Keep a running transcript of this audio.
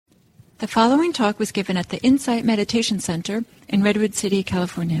The following talk was given at the Insight Meditation Center in Redwood City,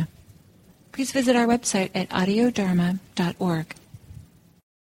 California. Please visit our website at audiodharma.org.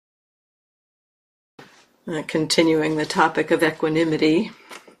 Continuing the topic of equanimity,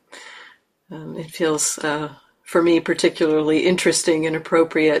 it feels, for me, particularly interesting and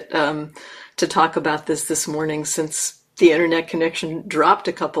appropriate to talk about this morning, since the internet connection dropped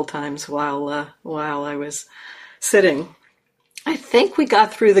a couple times while I was sitting. I think we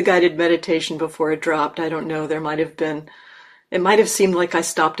got through the guided meditation before it dropped. I don't know. It might have seemed like I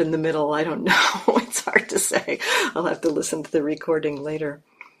stopped in the middle. I don't know. It's hard to say. I'll have to listen to the recording later.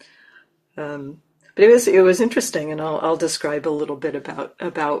 But it was interesting, and I'll describe a little bit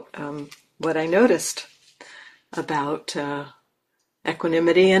about what I noticed about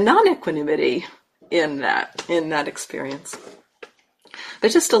equanimity and non-equanimity in that experience.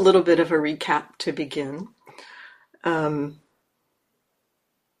 But just a little bit of a recap to begin.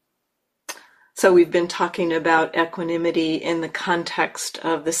 So we've been talking about equanimity in the context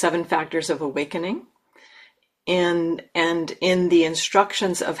of the 7 factors of awakening, and in the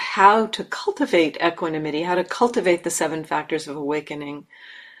instructions of how to cultivate equanimity, how to cultivate the 7 factors of awakening,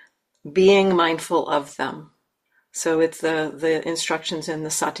 being mindful of them. So it's the instructions in the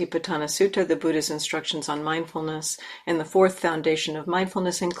Satipatthana Sutta, the Buddha's instructions on mindfulness, and the 4th foundation of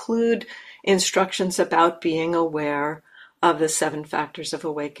mindfulness include instructions about being aware of the 7 factors of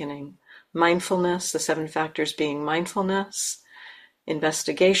awakening. Mindfulness, the 7 factors being mindfulness,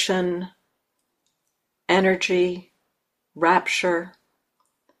 investigation, energy, rapture,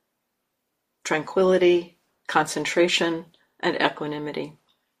 tranquility, concentration, and equanimity.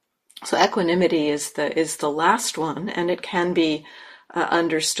 So equanimity is the last one, and it can be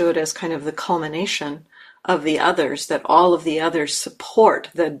understood as kind of the culmination of the others, that all of the others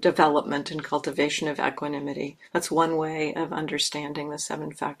support the development and cultivation of equanimity. That's one way of understanding the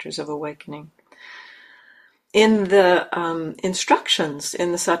 7 factors of awakening. In the instructions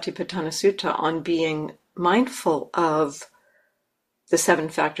in the Satipatthana Sutta on being mindful of the 7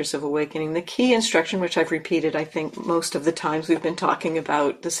 factors of awakening, the key instruction, which I've repeated, I think, most of the times we've been talking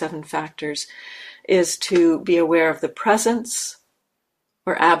about the 7 factors, is to be aware of the presence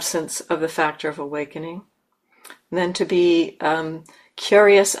or absence of the factor of awakening. And then to be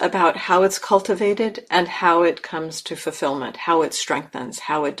curious about how it's cultivated and how it comes to fulfillment, how it strengthens,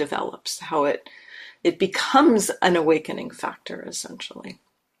 how it develops, how it becomes an awakening factor, essentially.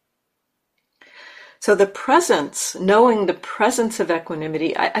 So the presence, knowing the presence of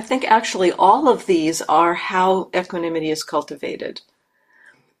equanimity, I think actually all of these are how equanimity is cultivated.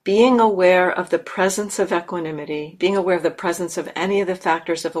 Being aware of the presence of equanimity, being aware of the presence of any of the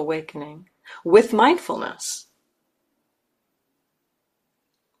factors of awakening with mindfulness.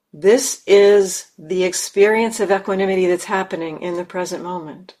 This is the experience of equanimity that's happening in the present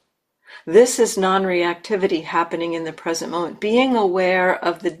moment. This is non-reactivity happening in the present moment. Being aware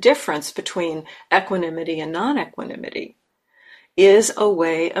of the difference between equanimity and non-equanimity is a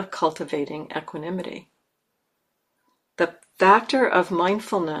way of cultivating equanimity. The factor of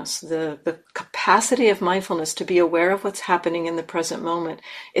mindfulness, the capacity of mindfulness to be aware of what's happening in the present moment,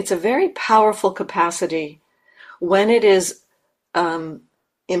 it's a very powerful capacity when it is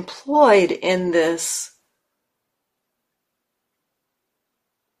employed in this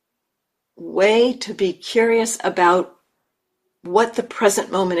way to be curious about what the present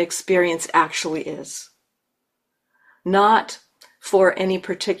moment experience actually is. Not for any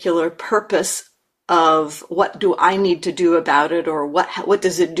particular purpose of what do I need to do about it, or what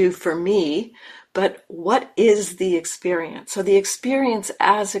does it do for me, but what is the experience? So the experience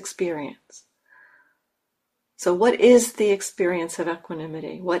as experience. So what is the experience of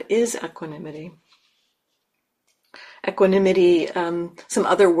equanimity? What is equanimity? Equanimity, some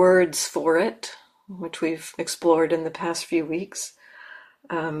other words for it, which we've explored in the past few weeks.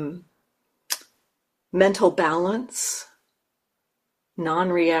 Mental balance,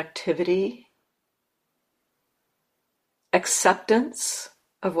 non-reactivity, acceptance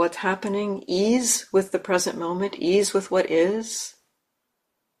of what's happening, ease with the present moment, ease with what is,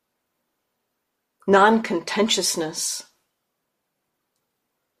 non-contentiousness,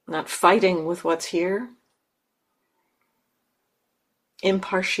 not fighting with what's here,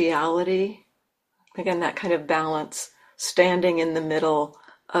 impartiality, again, that kind of balance, standing in the middle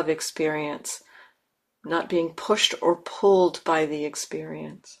of experience, not being pushed or pulled by the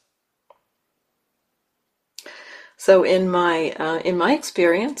experience. So in my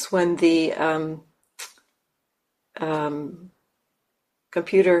experience, when the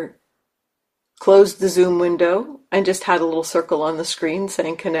computer closed the Zoom window and just had a little circle on the screen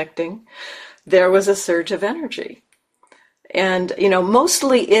saying connecting, there was a surge of energy. And,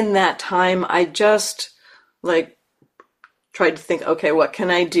 mostly in that time, I just tried to think, okay, what can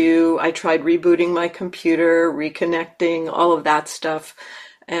I do? I tried rebooting my computer, reconnecting, all of that stuff.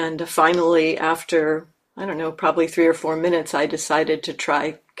 And finally, after, I don't know, probably 3 or 4 minutes, I decided to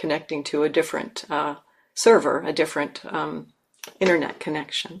try connecting to a different server, a different internet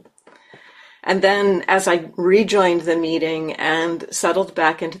connection. And then as I rejoined the meeting and settled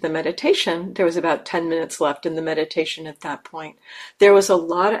back into the meditation, there was about 10 minutes left in the meditation at that point. There was a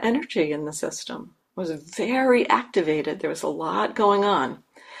lot of energy in the system. It was very activated. There was a lot going on.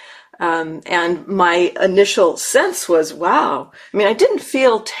 And my initial sense was, wow. I mean, I didn't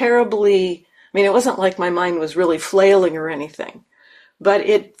feel terribly, it wasn't like my mind was really flailing or anything, but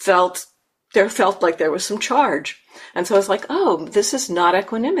there felt like there was some charge. And so I was like, oh, this is not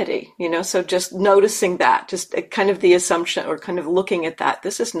equanimity, so just noticing that, just kind of the assumption or kind of looking at that,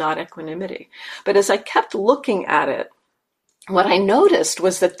 this is not equanimity. But as I kept looking at it, what I noticed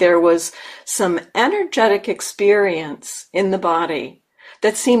was that there was some energetic experience in the body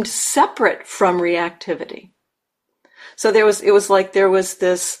that seemed separate from reactivity. So it was like there was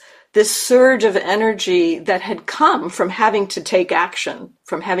this surge of energy that had come from having to take action,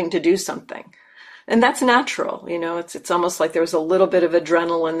 from having to do something. And that's natural, it's almost like there was a little bit of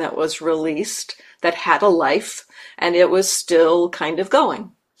adrenaline that was released that had a life, and it was still kind of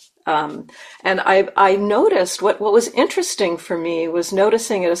going. And I noticed what was interesting for me was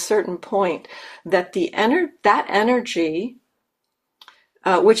noticing at a certain point that that energy,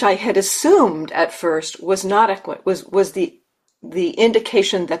 which I had assumed at first was not was the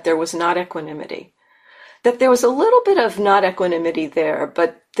indication that there was not equanimity. That there was a little bit of not equanimity there,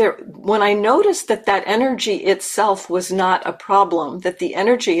 but when I noticed that energy itself was not a problem, that the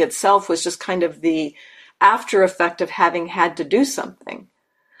energy itself was just kind of the after effect of having had to do something,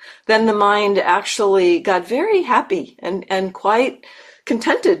 then the mind actually got very happy and quite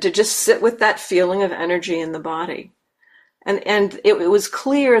contented to just sit with that feeling of energy in the body. And it was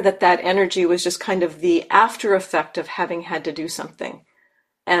clear that energy was just kind of the after effect of having had to do something,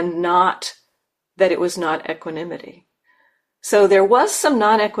 and not that it was not equanimity. So there was some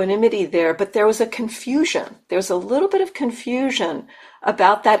non-equanimity there, but there was a confusion. There was a little bit of confusion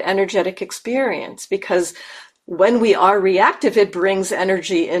about that energetic experience, because when we are reactive, it brings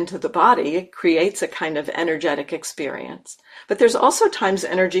energy into the body. It creates a kind of energetic experience. But there's also times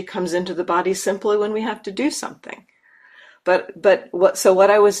energy comes into the body simply when we have to do something. But what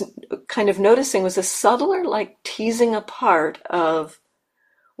I was kind of noticing was a subtler teasing apart of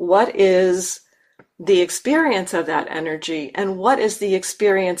what is the experience of that energy and what is the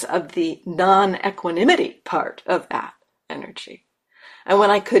experience of the non-equanimity part of that energy. And when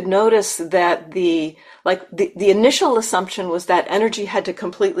I could notice that the initial assumption was that energy had to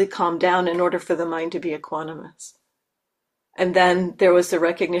completely calm down in order for the mind to be equanimous. And then there was the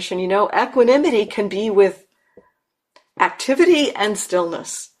recognition, equanimity can be with activity and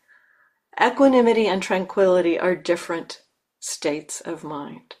stillness. Equanimity and tranquility are different states of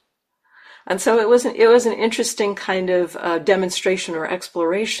mind. And so it was an interesting kind of demonstration or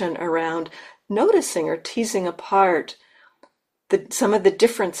exploration around noticing or teasing apart some of the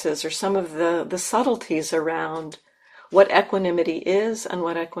differences or some of the subtleties around what equanimity is and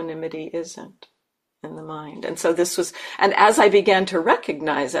what equanimity isn't in the mind. And so and as I began to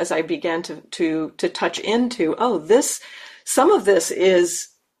recognize, as I began to touch into, some of this is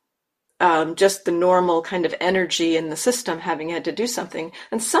just the normal kind of energy in the system having had to do something,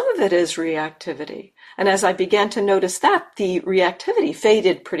 and some of it is reactivity. And as I began to notice that, the reactivity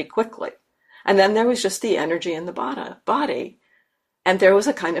faded pretty quickly. And then there was just the energy in the body. And there was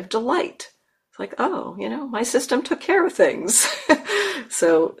a kind of delight. It's like, oh, my system took care of things.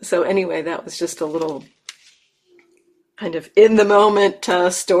 So anyway, that was just a little kind of in the moment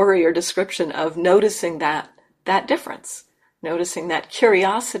story or description of noticing that difference, noticing that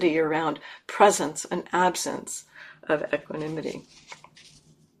curiosity around presence and absence of equanimity.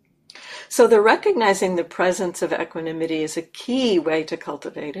 So the recognizing the presence of equanimity is a key way to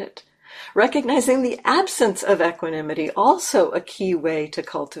cultivate it. Recognizing the absence of equanimity, also a key way to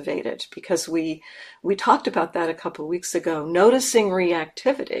cultivate it, because we talked about that a couple of weeks ago. Noticing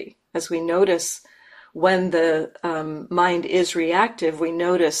reactivity, as we notice when the mind is reactive, we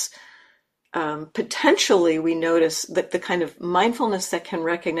notice potentially we notice that the kind of mindfulness that can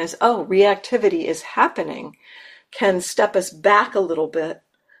recognize, reactivity is happening, can step us back a little bit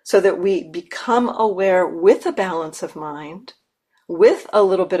so that we become aware with a balance of mind, with a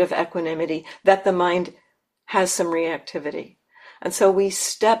little bit of equanimity, that the mind has some reactivity. And so we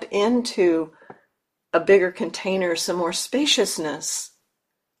step into a bigger container, some more spaciousness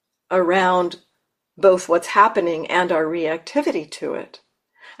around both what's happening and our reactivity to it.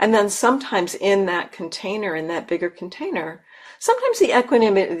 And then sometimes in that container, in that bigger container, sometimes the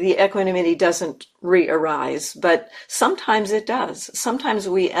equanimity doesn't re-arise, but sometimes it does. Sometimes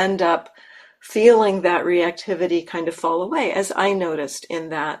we end up feeling that reactivity kind of fall away, as I noticed in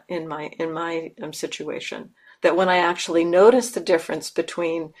my situation. That when I actually noticed the difference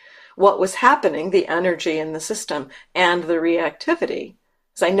between what was happening, the energy in the system, and the reactivity,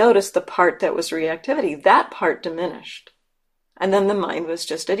 as I noticed the part that was reactivity, that part diminished. And then the mind was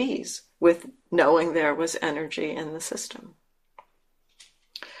just at ease with knowing there was energy in the system.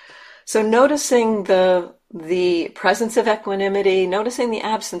 So noticing the presence of equanimity, noticing the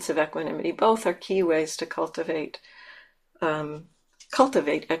absence of equanimity, both are key ways to cultivate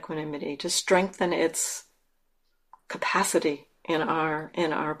equanimity, to strengthen its capacity in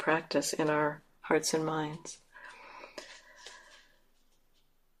our practice, in our hearts and minds.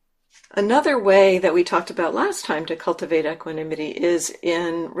 Another way that we talked about last time to cultivate equanimity is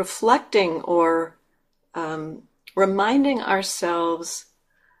in reflecting or reminding ourselves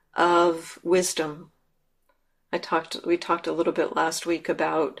of wisdom. We talked a little bit last week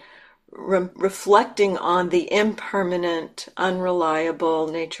about reflecting on the impermanent, unreliable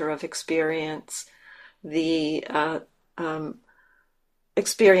nature of experience, the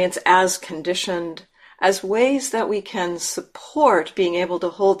experience as conditioned, as ways that we can support being able to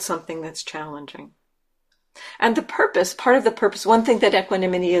hold something that's challenging. And part of the purpose, one thing that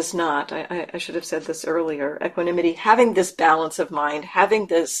equanimity is not, I should have said this earlier, equanimity, having this balance of mind, having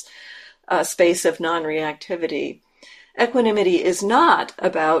this space of non-reactivity, equanimity is not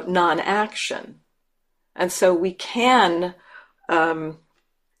about non-action. And so we can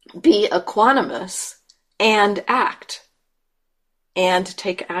be equanimous and act and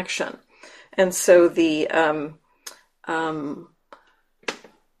take action. And so find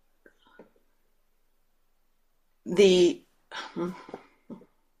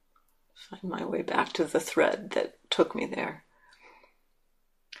my way back to the thread that took me there.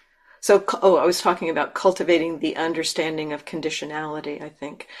 So, I was talking about cultivating the understanding of conditionality, I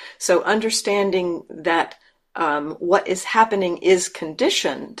think. So understanding that what is happening is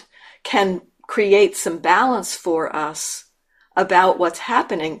conditioned can create some balance for us about what's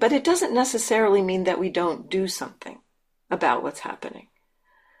happening, but it doesn't necessarily mean that we don't do something about what's happening,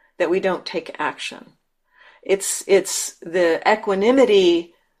 that we don't take action. It's the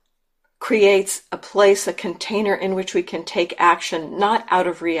equanimity creates a place, a container in which we can take action, not out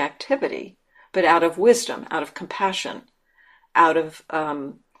of reactivity, but out of wisdom, out of compassion, out of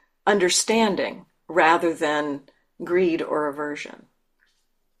understanding, rather than greed or aversion.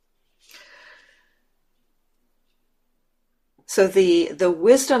 So the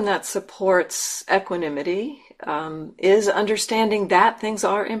wisdom that supports equanimity is understanding that things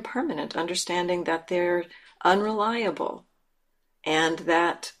are impermanent, understanding that they're unreliable, and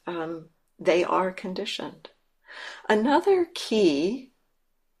that they are conditioned. Another key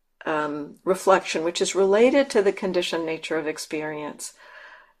reflection, which is related to the conditioned nature of experience,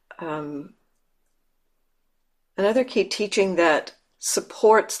 another key teaching that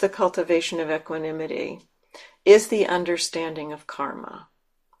supports the cultivation of equanimity is the understanding of karma.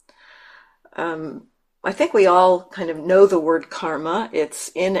 I think we all kind of know the word karma. It's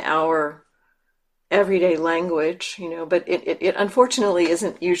in our everyday language, but it unfortunately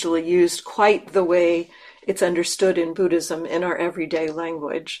isn't usually used quite the way it's understood in Buddhism in our everyday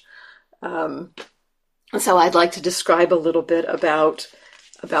language. So I'd like to describe a little bit about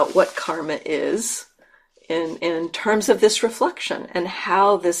what karma is in terms of this reflection and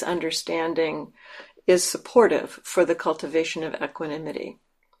how this understanding is supportive for the cultivation of equanimity.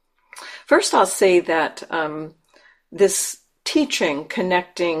 First, I'll say that this teaching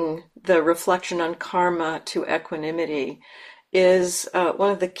connecting the reflection on karma to equanimity is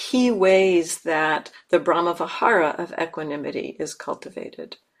one of the key ways that the Brahmavihara of equanimity is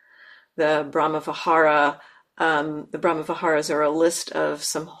cultivated. The Brahmaviharas are a list of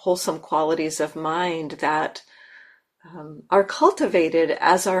some wholesome qualities of mind that are cultivated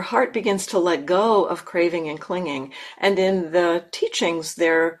as our heart begins to let go of craving and clinging. And in the teachings,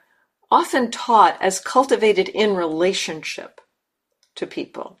 they're often taught as cultivated in relationship to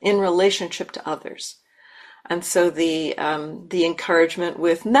people, in relationship to others. And so the encouragement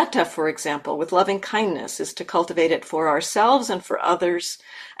with metta, for example, with loving kindness, is to cultivate it for ourselves and for others,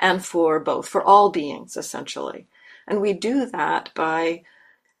 and for both, for all beings, essentially. And we do that by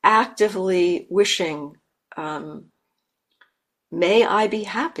actively wishing, may I be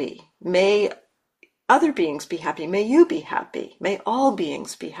happy, may other beings be happy, may you be happy, may all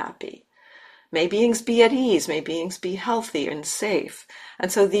beings be happy. May beings be at ease. May beings be healthy and safe.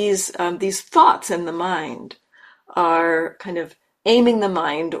 And so these thoughts in the mind are kind of aiming the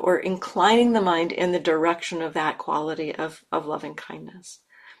mind or inclining the mind in the direction of that quality of loving kindness.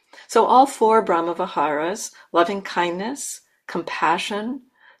 So all four Brahmaviharas, loving kindness, compassion,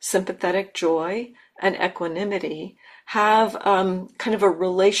 sympathetic joy, and equanimity, have kind of a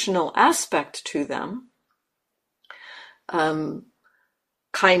relational aspect to them.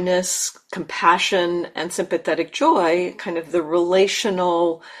 Kindness, compassion, and sympathetic joy, kind of the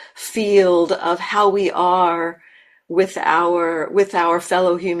relational field of how we are with our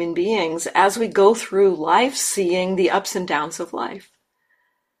fellow human beings as we go through life, seeing the ups and downs of life.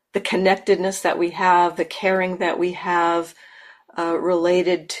 The connectedness that we have, the caring that we have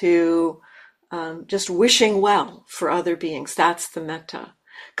related to just wishing well for other beings. That's the metta.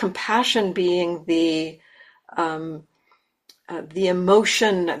 Compassion being the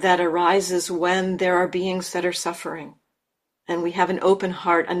emotion that arises when there are beings that are suffering. And we have an open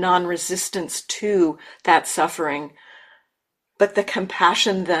heart, a non-resistance to that suffering. But the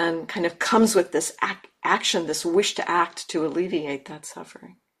compassion then kind of comes with this action, this wish to act to alleviate that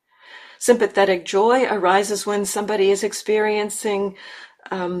suffering. Sympathetic joy arises when somebody is experiencing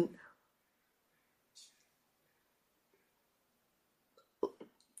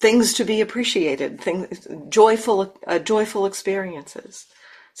things to be appreciated, joyful experiences.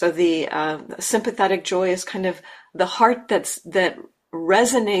 So the sympathetic joy is kind of the heart that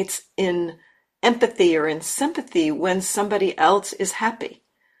resonates in empathy or in sympathy when somebody else is happy.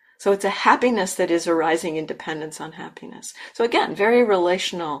 So it's a happiness that is arising in dependence on happiness. So again, very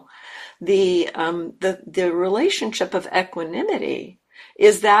relational. The relationship of equanimity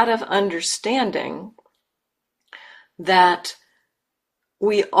is that of understanding that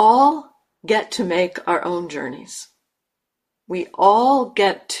we all get to make our own journeys. We all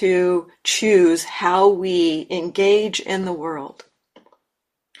get to choose how we engage in the world.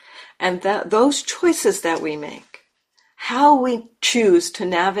 And that those choices that we make, how we choose to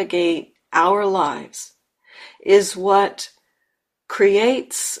navigate our lives, is what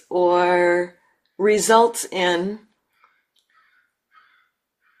creates or results in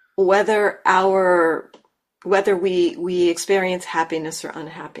whether we experience happiness or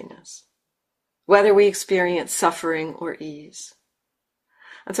unhappiness, whether we experience suffering or ease.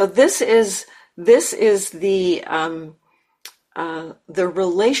 And so this is the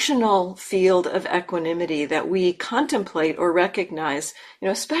relational field of equanimity that we contemplate or recognize,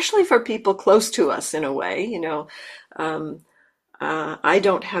 especially for people close to us in a way. I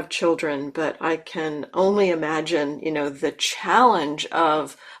don't have children, but I can only imagine, the challenge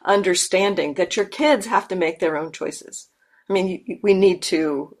of understanding that your kids have to make their own choices. I mean, we need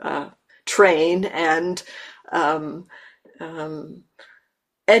to train and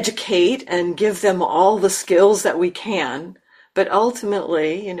educate and give them all the skills that we can. But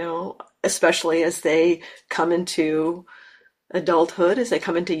ultimately, especially as they come into adulthood, as they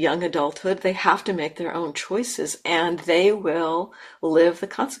come into young adulthood, they have to make their own choices, and they will live the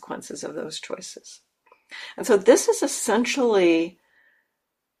consequences of those choices. And so this is essentially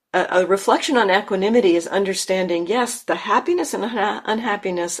a reflection on equanimity, is understanding, yes, the happiness and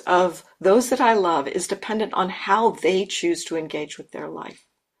unhappiness of those that I love is dependent on how they choose to engage with their life.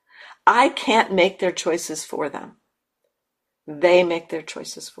 I can't make their choices for them. They make their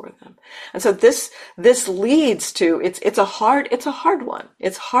choices for them. And so this leads to, it's a hard one.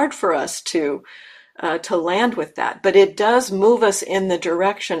 It's hard for us to land with that, but it does move us in the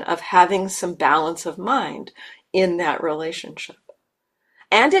direction of having some balance of mind in that relationship.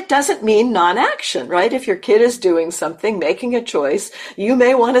 And it doesn't mean non-action, right? If your kid is doing something, making a choice, you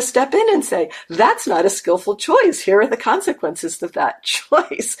may want to step in and say, that's not a skillful choice. Here are the consequences of that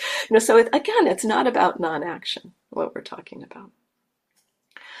choice. So it's not about non-action, what we're talking about.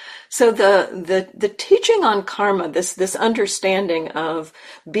 So the teaching on karma, this understanding of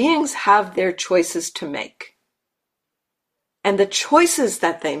beings have their choices to make. And the choices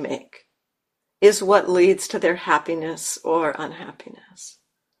that they make is what leads to their happiness or unhappiness,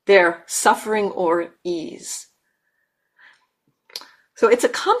 their suffering or ease. So it's a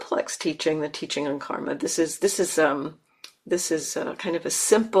complex teaching, the teaching on karma. This is kind of a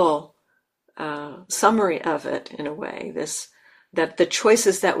simple summary of it in a way. That the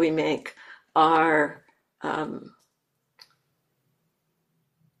choices that we make are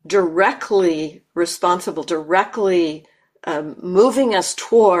directly responsible, directly moving us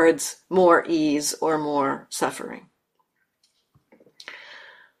towards more ease or more suffering.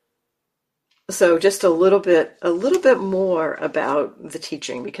 So just a little bit more about the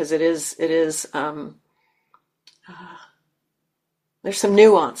teaching, because there's some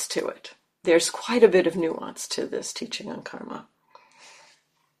nuance to it. there's quite a bit of nuance to this teaching on karma.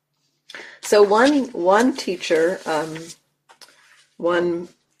 So one teacher, one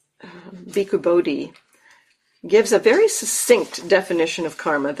Bhikkhu Bodhi, gives a very succinct definition of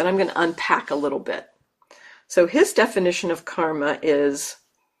karma that I'm going to unpack a little bit. So his definition of karma is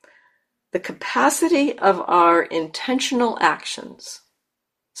the capacity of our intentional actions,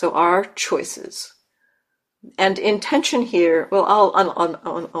 so our choices. And intention here, well,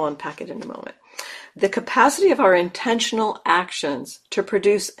 I'll unpack it in a moment. The capacity of our intentional actions to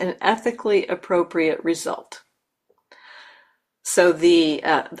produce an ethically appropriate result. So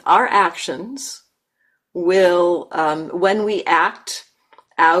our actions will, when we act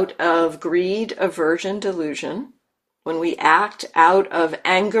out of greed, aversion, delusion, when we act out of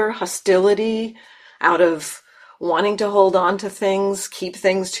anger, hostility, out of wanting to hold on to things, keep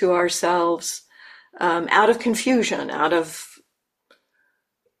things to ourselves, out of confusion, out of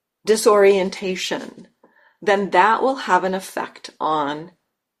disorientation, then that will have an effect on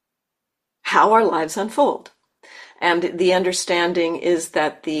how our lives unfold. And the understanding is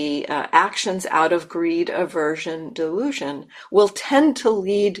that the actions out of greed, aversion, delusion will tend to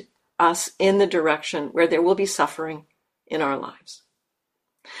lead us in the direction where there will be suffering in our lives.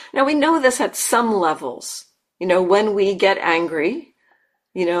 Now, we know this at some levels. When we get angry,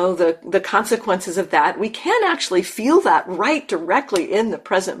 the consequences of that, we can actually feel that right directly in the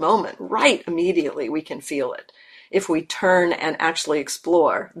present moment, right immediately we can feel it. If we turn and actually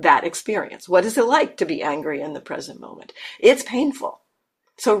explore that experience. What is it like to be angry in the present moment? It's painful.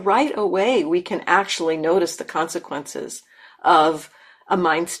 So right away, we can actually notice the consequences of a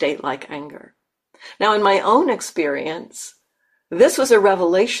mind state like anger. Now, in my own experience, this was a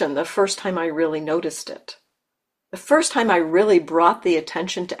revelation the first time I really noticed it. The first time I really brought the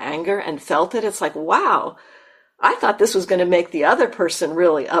attention to anger and felt it, it's like, wow, I thought this was going to make the other person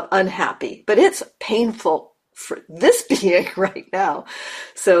really unhappy, but it's painful for this being right now.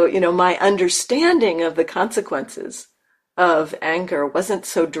 So, my understanding of the consequences of anger wasn't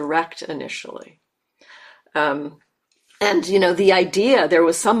so direct initially. And, the idea, there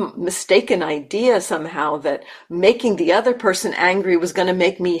was some mistaken idea somehow that making the other person angry was going to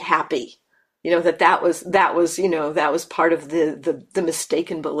make me happy. That was part of the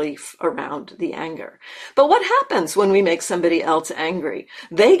mistaken belief around the anger. But what happens when we make somebody else angry?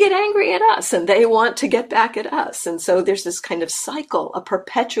 They get angry at us and they want to get back at us. And so there's this kind of cycle, a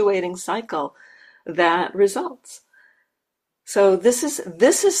perpetuating cycle that results. So this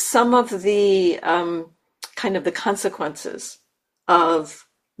is some of the kind of the consequences of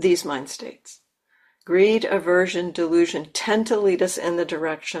these mind states. Greed, aversion, delusion tend to lead us in the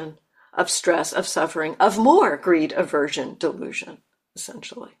direction of stress, of suffering, of more greed, aversion, delusion,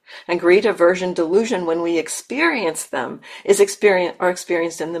 essentially. And greed, aversion, delusion, when we experience them, are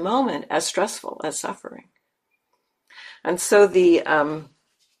experienced in the moment as stressful, as suffering. And so the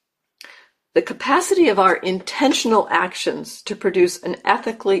capacity of our intentional actions to produce an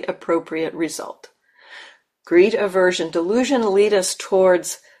ethically appropriate result. Greed, aversion, delusion lead us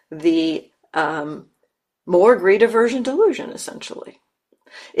towards the more greed, aversion, delusion, essentially.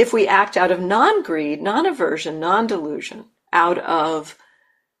 If we act out of non-greed, non-aversion, non-delusion, out of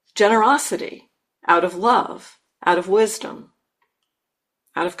generosity, out of love, out of wisdom,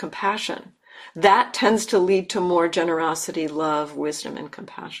 out of compassion, that tends to lead to more generosity, love, wisdom, and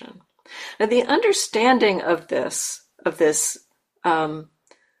compassion. Now, the understanding of this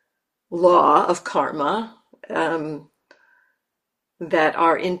law of karma, that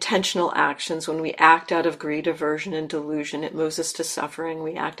our intentional actions, when we act out of greed, aversion, and delusion, it moves us to suffering.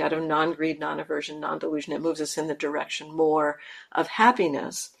 We act out of non-greed, non-aversion, non-delusion, it moves us in the direction more of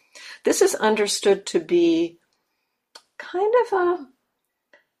happiness. This is understood to be kind of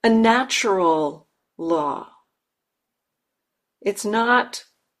a natural law. It's not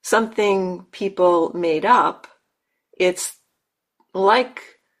something people made up. It's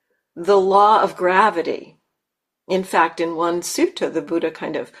like the law of gravity. In fact, in one sutta, the Buddha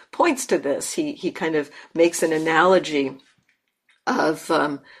kind of points to this. He kind of makes an analogy of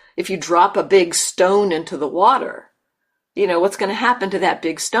if you drop a big stone into the water, what's going to happen to that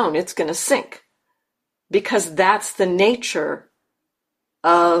big stone? It's going to sink, because that's the nature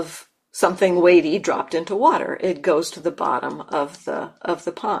of something weighty dropped into water. It goes to the bottom of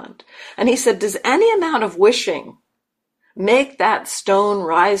the pond. And he said, does any amount of wishing make that stone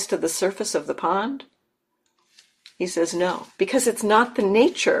rise to the surface of the pond? He says no, because it's not the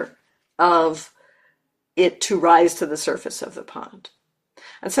nature of it to rise to the surface of the pond.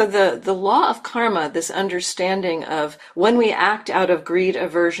 And so the law of karma, this understanding of when we act out of greed,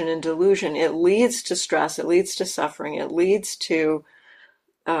 aversion, and delusion, it leads to stress, it leads to suffering, it leads to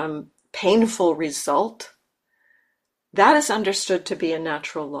painful result, that is understood to be a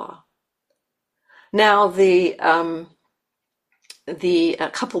natural law. Now, the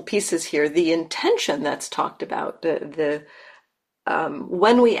couple pieces here, the intention that's talked about,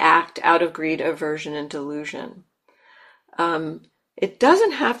 when we act out of greed, aversion, and delusion, it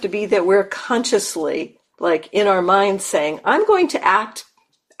doesn't have to be that we're consciously, like in our mind, saying, I'm going to act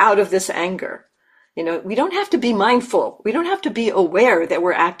out of this anger. We don't have to be mindful. We don't have to be aware that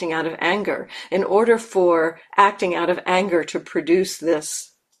we're acting out of anger in order for acting out of anger to produce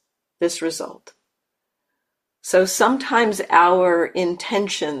this result. So sometimes our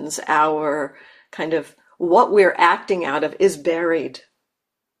intentions, our kind of what we're acting out of is buried.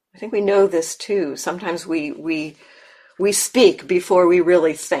 I think we know this too. Sometimes we speak before we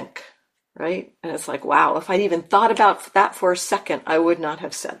really think, right? And it's like, wow, if I'd even thought about that for a second, I would not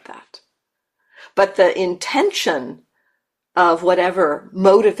have said that. But the intention of whatever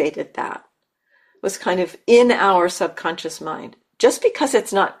motivated that was kind of in our subconscious mind. Just because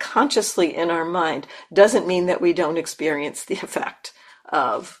it's not consciously in our mind doesn't mean that we don't experience the effect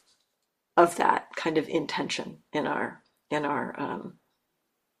of that kind of intention in our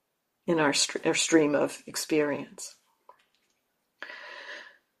stream of experience.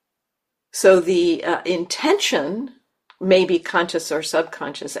 So the intention may be conscious or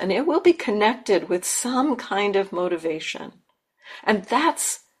subconscious, and it will be connected with some kind of motivation. And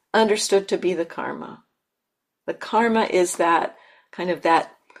that's understood to be the karma. The karma is that kind of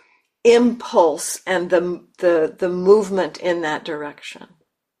that impulse and the movement in that direction.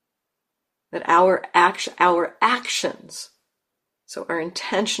 That our actions, so our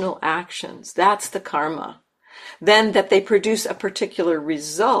intentional actions, that's the karma. Then that they produce a particular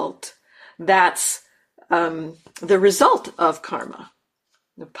result, that's the result of karma.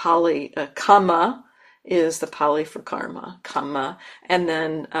 The Pali, kama is the Pali for karma, kama, and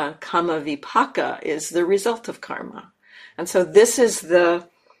then kama vipaka is the result of karma. And so this is the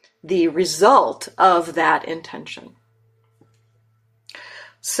result of that intention.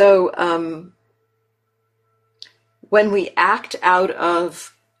 So when we act out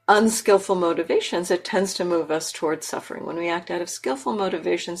of unskillful motivations, it tends to move us towards suffering. When we act out of skillful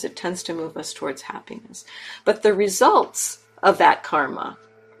motivations, it tends to move us towards happiness. But the results of that karma,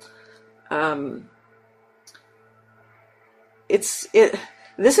 this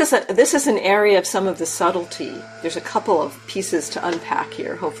is an area of some of the subtlety. There's a couple of pieces to unpack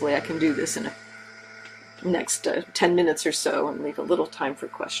here. Hopefully I can do this in the next 10 minutes or so and leave a little time for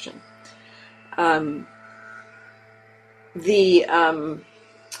question.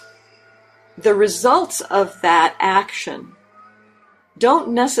 The results of that action don't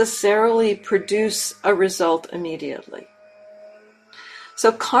necessarily produce a result immediately.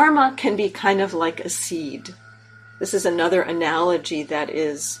 So karma can be kind of like a seed. This is another analogy that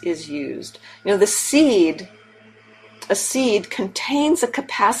is used. A seed contains a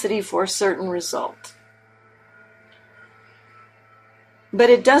capacity for a certain result. But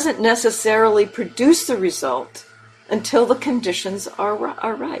it doesn't necessarily produce the result until the conditions are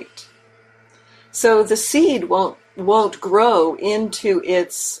right. So the seed won't grow into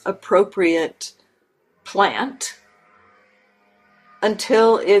its appropriate plant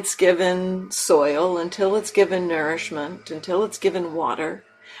until it's given soil, until it's given nourishment, until it's given water,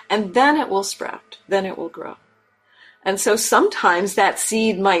 and then it will sprout, then it will grow. And so sometimes that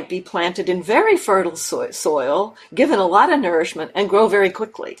seed might be planted in very fertile soil, given a lot of nourishment, and grow very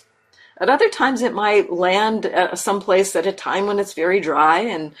quickly. At other times it might land someplace at a time when it's very dry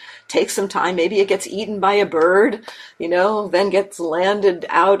and takes some time. Maybe it gets eaten by a bird, then gets landed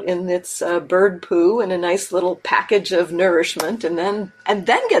out in its bird poo in a nice little package of nourishment, and then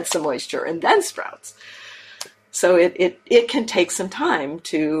gets some moisture and then sprouts. So it can take some time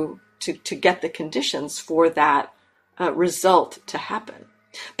to get the conditions for that result to happen.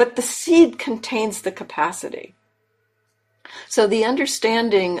 But the seed contains the capacity. So the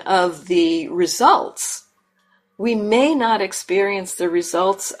understanding of the results, we may not experience the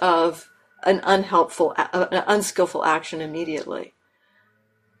results of an unskillful action immediately,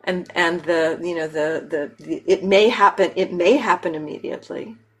 and it may happen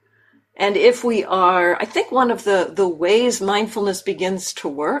immediately. And if we are, I think one of the ways mindfulness begins to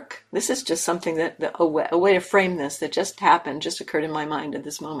work, this is just something a way to frame this that just occurred in my mind at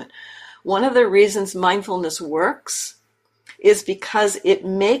this moment. One of the reasons mindfulness works is because it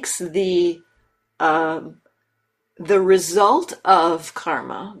makes the result of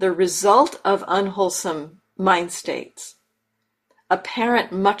karma, the result of unwholesome mind states,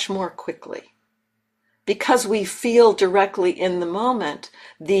 apparent much more quickly. Because we feel directly in the moment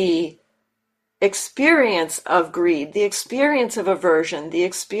the experience of greed, the experience of aversion, the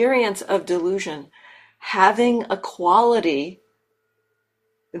experience of delusion, having a quality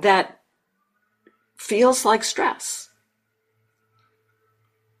that feels like stress.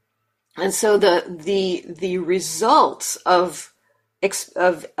 And so the results of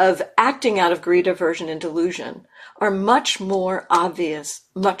acting out of greed, aversion, and delusion are much more obvious,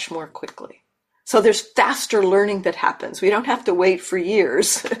 much more quickly. So there's faster learning that happens. We don't have to wait for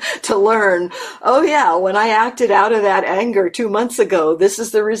years to learn, oh yeah, when I acted out of that anger 2 months ago, this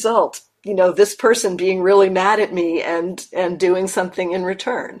is the result. This person being really mad at me and doing something in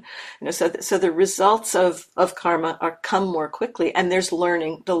return. So the results of karma come more quickly, and there's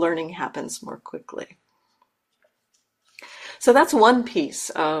learning. The learning happens more quickly. So that's one piece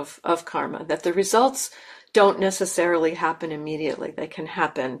of karma, that the results don't necessarily happen immediately. They can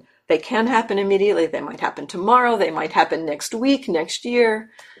happen immediately. They might happen tomorrow. They might happen next week, next year.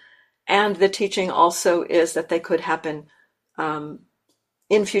 And the teaching also is that they could happen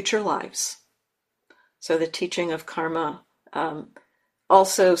in future lives. So the teaching of karma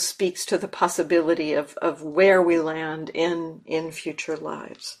also speaks to the possibility of where we land in future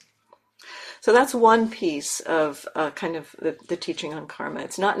lives. So that's one piece of kind of the teaching on karma.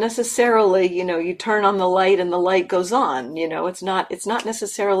 It's not necessarily, you turn on the light and the light goes on. It's not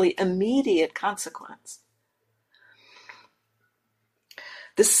necessarily immediate consequence.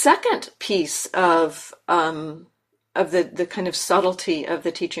 The second piece of the kind of subtlety of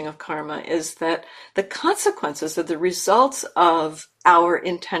the teaching of karma is that the consequences of the results of our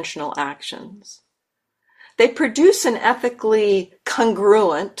intentional actions, they produce an ethically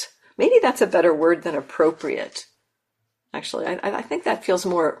congruent, maybe that's a better word than appropriate. Actually, I think that feels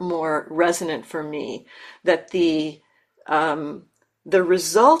more resonant for me, that the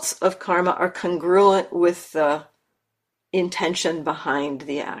results of karma are congruent with the intention behind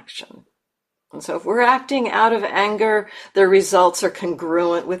the action. And so if we're acting out of anger, the results are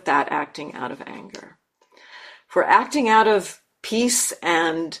congruent with that acting out of anger. If we're acting out of peace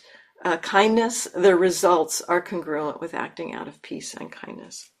and kindness, the results are congruent with acting out of peace and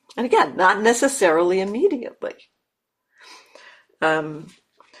kindness. And again, not necessarily immediately.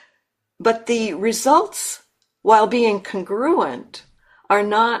 But the results, while being congruent, are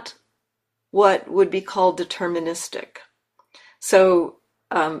not what would be called deterministic. So,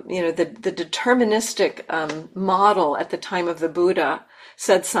 the deterministic model at the time of the Buddha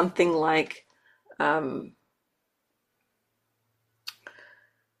said something like,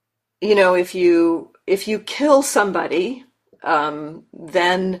 if you kill somebody,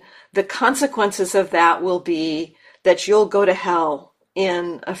 then the consequences of that will be that you'll go to hell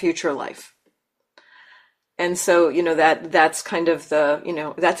in a future life. And so, that's kind of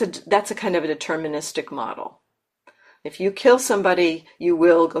that's a kind of a deterministic model. If you kill somebody, you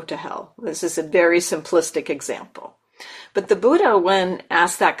will go to hell. This is a very simplistic example. But the Buddha, when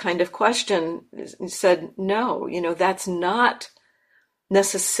asked that kind of question, said, no, that's not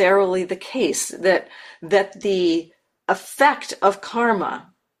necessarily the case, that the effect of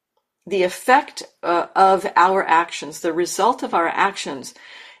karma, the effect of our actions, the result of our actions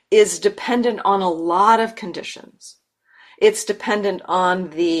is dependent on a lot of conditions. It's dependent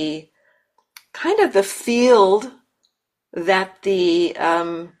on the kind of the field that the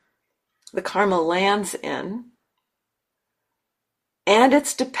karma lands in, and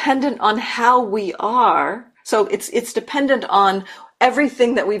it's dependent on how we are. So it's dependent on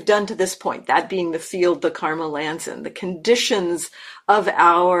everything that we've done to this point, that being the field the karma lands in, the conditions of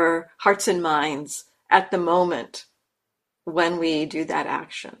our hearts and minds at the moment when we do that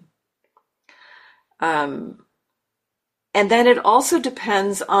action. And then it also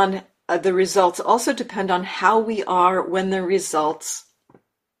depends on the results also depend on how we are when the results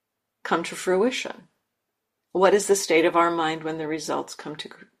come to fruition. What is the state of our mind when the results come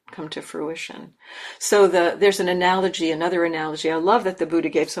to fruition? So there's another analogy. I love that the Buddha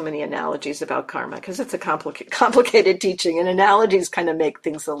gave so many analogies about karma, because it's a complicated teaching, and analogies kind of make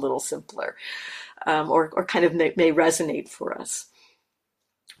things a little simpler, or kind of may resonate for us.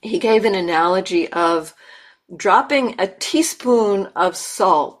 He gave an analogy of dropping a teaspoon of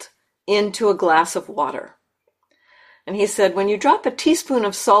salt into a glass of water. And he said, when you drop a teaspoon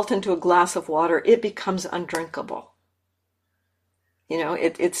of salt into a glass of water, it becomes undrinkable.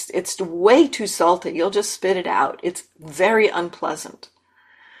 It's way too salty. You'll just spit it out. It's very unpleasant.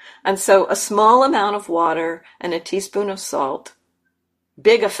 And so a small amount of water and a teaspoon of salt,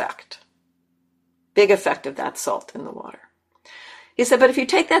 big effect of that salt in the water. He said, but if you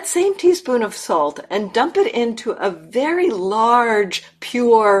take that same teaspoon of salt and dump it into a very large,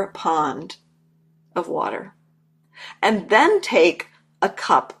 pure pond of water, and then take a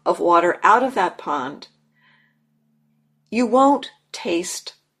cup of water out of that pond, you won't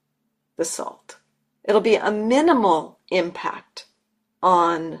taste the salt. It'll be a minimal impact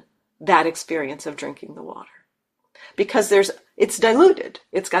on that experience of drinking the water because it's diluted.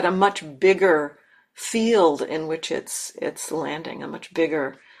 It's got a much bigger field in which it's landing, a much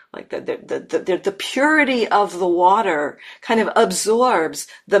bigger, like the purity of the water kind of absorbs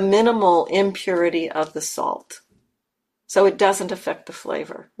the minimal impurity of the salt. So it doesn't affect the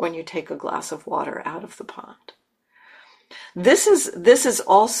flavor when you take a glass of water out of the pond. This is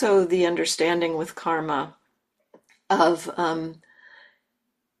also the understanding with karma of an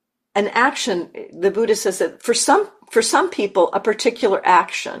action. The Buddha says that for some people, a particular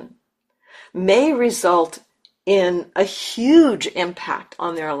action may result in a huge impact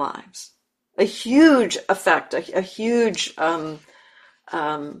on their lives, a huge effect, a huge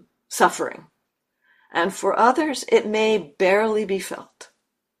suffering. And for others, it may barely be felt.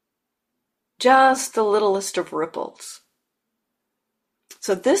 Just the littlest of ripples.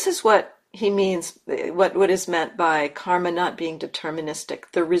 So this is what he means, what is meant by karma not being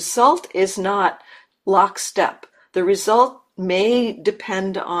deterministic. The result is not lockstep. The result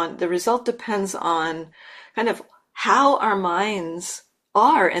depends on kind of how our minds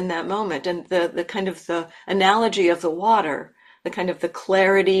are in that moment, and the kind of the analogy of the water, the kind of the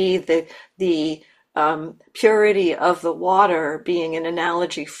clarity, the purity of the water being an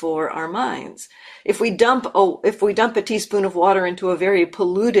analogy for our minds. If we dump a teaspoon of water into a very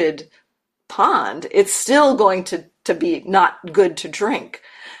polluted pond, it's still going to be not good to drink.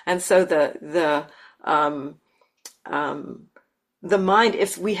 And so the mind,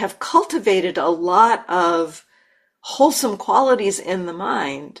 if we have cultivated a lot of wholesome qualities in the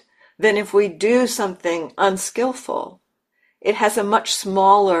mind, then if we do something unskillful, it has a much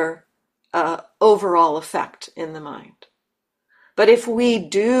smaller overall effect in the mind. But if we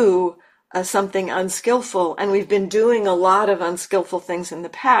do something unskillful, and we've been doing a lot of unskillful things in the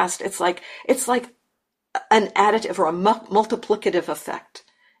past, it's like an additive or a multiplicative effect.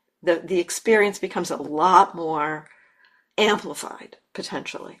 The experience becomes a lot more amplified,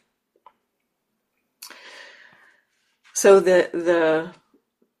 potentially. So the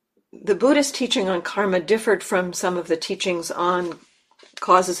Buddhist teaching on karma differed from some of the teachings on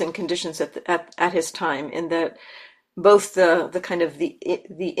causes and conditions at his time, in that both the kind of the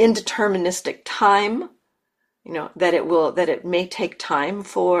indeterministic time, that it may take time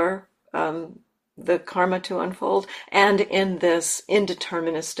for the karma to unfold, and in this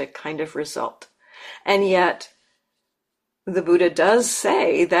indeterministic kind of result. And yet the Buddha does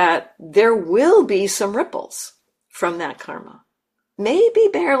say that there will be some ripples from that karma. Maybe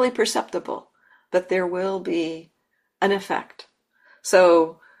barely perceptible, but there will be an effect.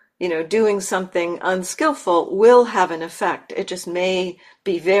 So, doing something unskillful will have an effect. It just may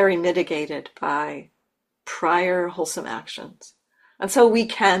be very mitigated by prior wholesome actions. And so we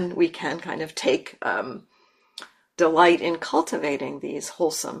can kind of take delight in cultivating these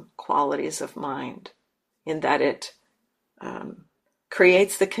wholesome qualities of mind, in that it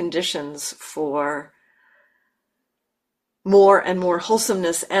creates the conditions for more and more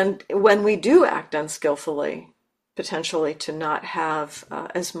wholesomeness. And when we do act unskillfully, potentially to not have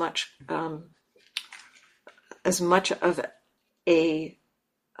as much of a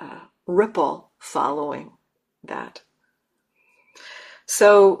ripple following that.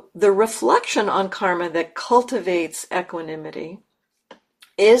 So the reflection on karma that cultivates equanimity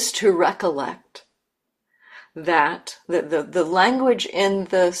is to recollect that the language in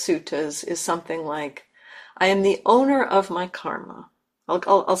the suttas is something like, I am the owner of my karma.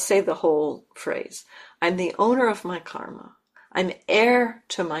 I'll say the whole phrase. I'm the owner of my karma. I'm heir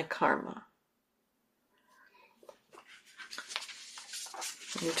to my karma.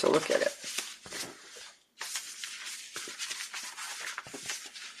 I need to look at it.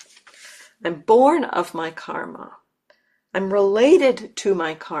 I'm born of my karma. I'm related to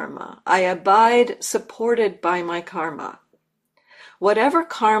my karma. I abide supported by my karma. Whatever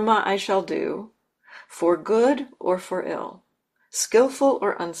karma I shall do, for good or for ill, skillful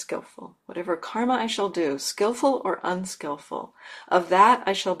or unskillful, whatever karma I shall do, skillful or unskillful, of that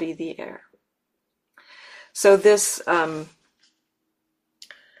I shall be the heir. So this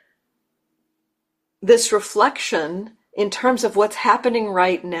reflection in terms of what's happening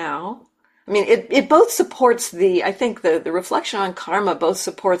right now, I mean, it both supports I think the reflection on karma both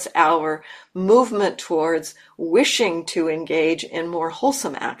supports our movement towards wishing to engage in more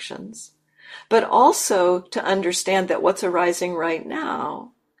wholesome actions, but also to understand that what's arising right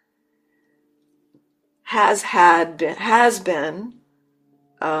now has been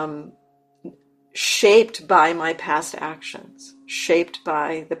shaped by my past actions, shaped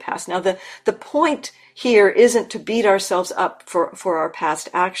by the past. Now, the point here isn't to beat ourselves up for our past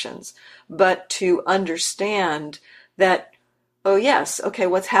actions, but to understand that, oh yes, okay,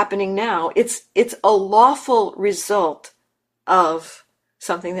 what's happening now, it's a lawful result of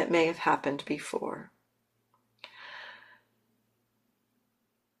something that may have happened before.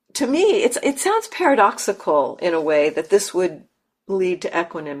 To me, it sounds paradoxical in a way that this would lead to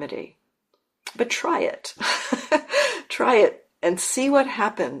equanimity. But try it. Try it and see what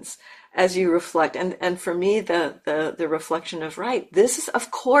happens as you reflect. And for me, the reflection of, right, this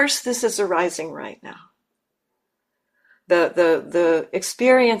is arising right now. The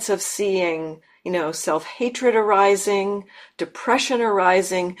experience of seeing, self-hatred arising, depression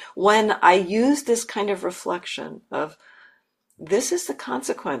arising, when I use this kind of reflection of, this is the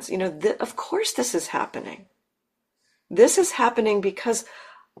consequence, of course this is happening. This is happening because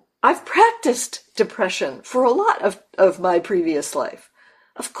I've practiced depression for a lot of my previous life.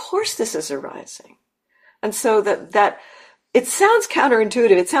 Of course this is arising. And so that it sounds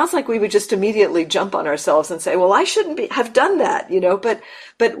counterintuitive. It sounds like we would just immediately jump on ourselves and say, well, I shouldn't have done that,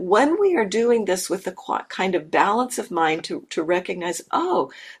 but when we are doing this with the kind of balance of mind to recognize,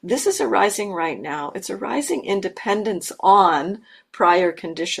 oh, this is arising right now. It's arising in dependence on prior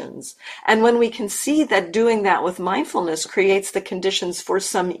conditions. And when we can see that doing that with mindfulness creates the conditions for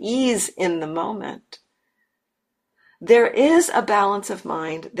some ease in the moment, there is a balance of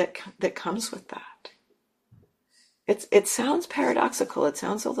mind that comes with that. It sounds paradoxical. It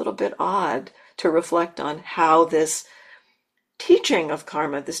sounds a little bit odd to reflect on how this teaching of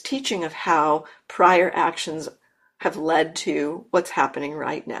karma, this teaching of how prior actions have led to what's happening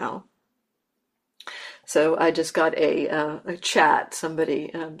right now. So I just got a chat.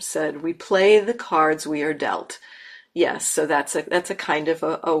 Somebody said, "We play the cards we are dealt." Yes, so that's a kind of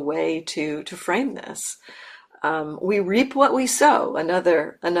a way to frame this. We reap what we sow.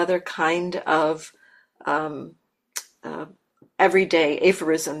 Another kind of everyday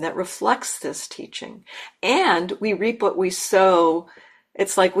aphorism that reflects this teaching. And we reap what we sow.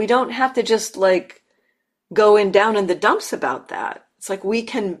 It's like we don't have to just go down in the dumps about that. It's like we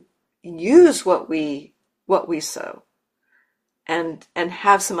can use what we sow and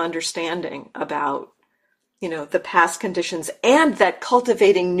have some understanding about the past conditions, and that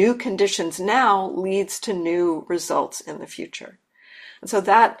cultivating new conditions now leads to new results in the future. And so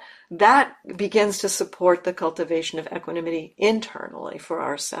that begins to support the cultivation of equanimity internally for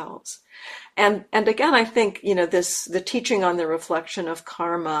ourselves. And again, I think, the teaching on the reflection of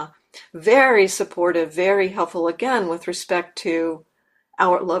karma, very supportive, very helpful, again, with respect to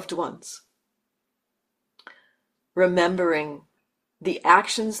our loved ones. Remembering the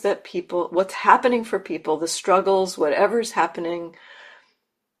actions that what's happening for people, the struggles, whatever's happening,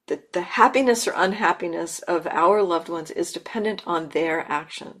 the happiness or unhappiness of our loved ones is dependent on their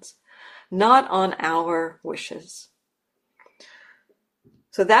actions, not on our wishes.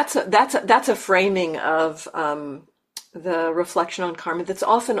 So that's a framing of the reflection on karma that's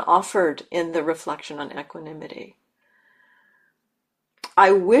often offered in the reflection on equanimity.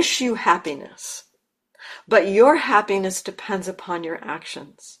 I wish you happiness, but your happiness depends upon your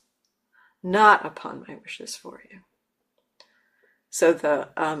actions, not upon my wishes for you. So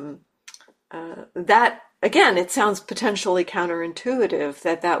that, again, it sounds potentially counterintuitive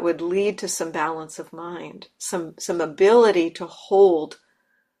that would lead to some balance of mind, some ability to hold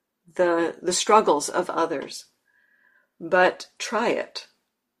the struggles of others. But try it.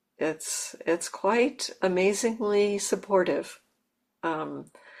 It's quite amazingly supportive.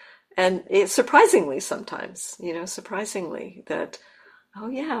 And it's surprisingly sometimes, surprisingly that, oh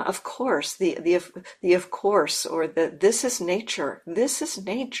yeah, of course, the of course, or this is nature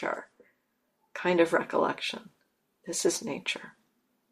kind of recollection. This is nature.